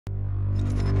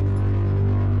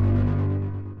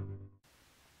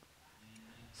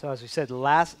So as we said, the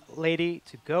last lady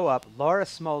to go up, Laura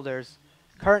Smulders,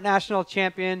 current national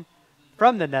champion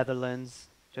from the Netherlands,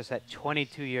 just at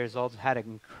 22 years old, had an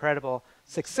incredible,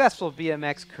 successful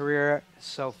BMX career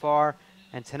so far.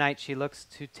 And tonight she looks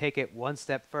to take it one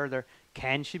step further.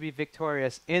 Can she be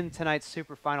victorious in tonight's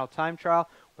super final time trial?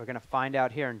 We're going to find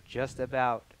out here in just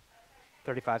about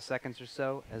 35 seconds or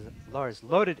so as Laura's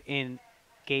loaded in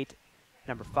gate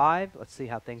number 5. Let's see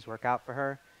how things work out for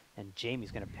her. And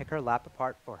Jamie's going to pick her lap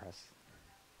apart for us.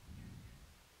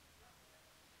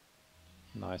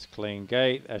 Nice clean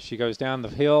gate as she goes down the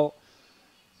hill.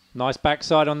 Nice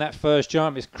backside on that first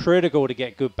jump. It's critical to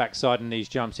get good backside in these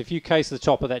jumps. If you case the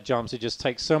top of that jump, it just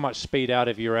takes so much speed out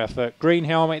of your effort. Green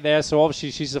helmet there, so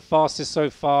obviously she's the fastest so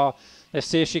far. Let's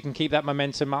see if she can keep that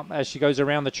momentum up as she goes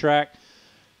around the track.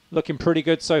 Looking pretty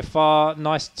good so far.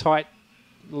 Nice tight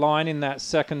line in that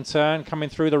second turn, coming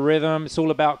through the rhythm. It's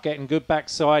all about getting good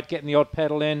backside, getting the odd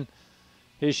pedal in.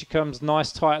 Here she comes,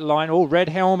 nice tight line. Oh, red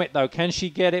helmet though. Can she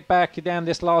get it back down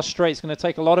this last straight? It's going to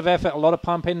take a lot of effort, a lot of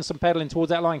pumping, some pedaling towards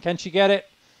that line. Can she get it?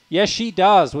 Yes, she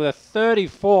does with a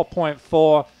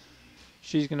 34.4.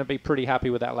 She's going to be pretty happy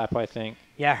with that lap, I think.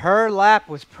 Yeah, her lap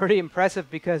was pretty impressive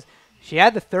because she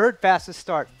had the third fastest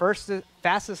start,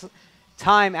 fastest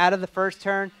time out of the first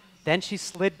turn. Then she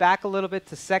slid back a little bit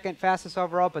to second fastest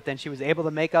overall, but then she was able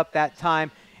to make up that time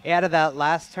out of that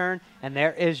last turn. And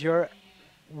there is your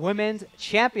women's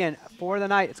champion for the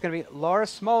night. It's going to be Laura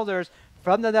Smulders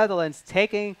from the Netherlands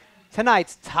taking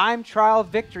tonight's time trial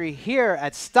victory here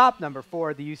at stop number 4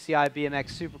 of the UCI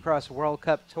BMX Supercross World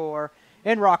Cup Tour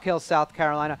in Rock Hill, South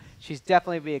Carolina. She's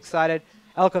definitely be excited.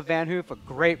 Elke Van Hoof, a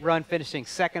great run, finishing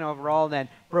second overall. And then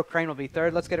Brooke Crane will be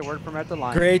third. Let's get a word from her at the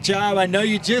line. Great job. I know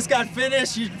you just got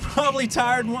finished. You're probably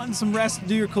tired, wanting some rest to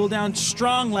do your cool down.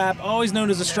 Strong lap, always known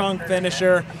as a strong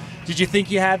finisher. Did you think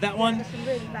you had that one?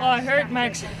 Well, I heard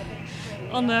Max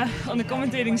on the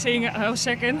commentating saying I was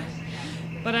second,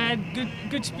 but I had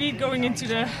good speed going into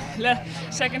the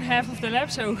second half of the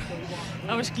lap, so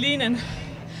I was clean and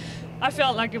I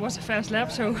felt like it was a fast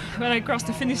lap. So when I crossed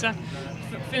the finish line,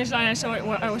 I saw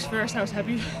I was first. I was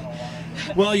happy.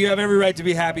 Well, you have every right to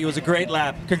be happy. It was a great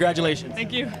lap. Congratulations.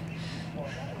 Thank you.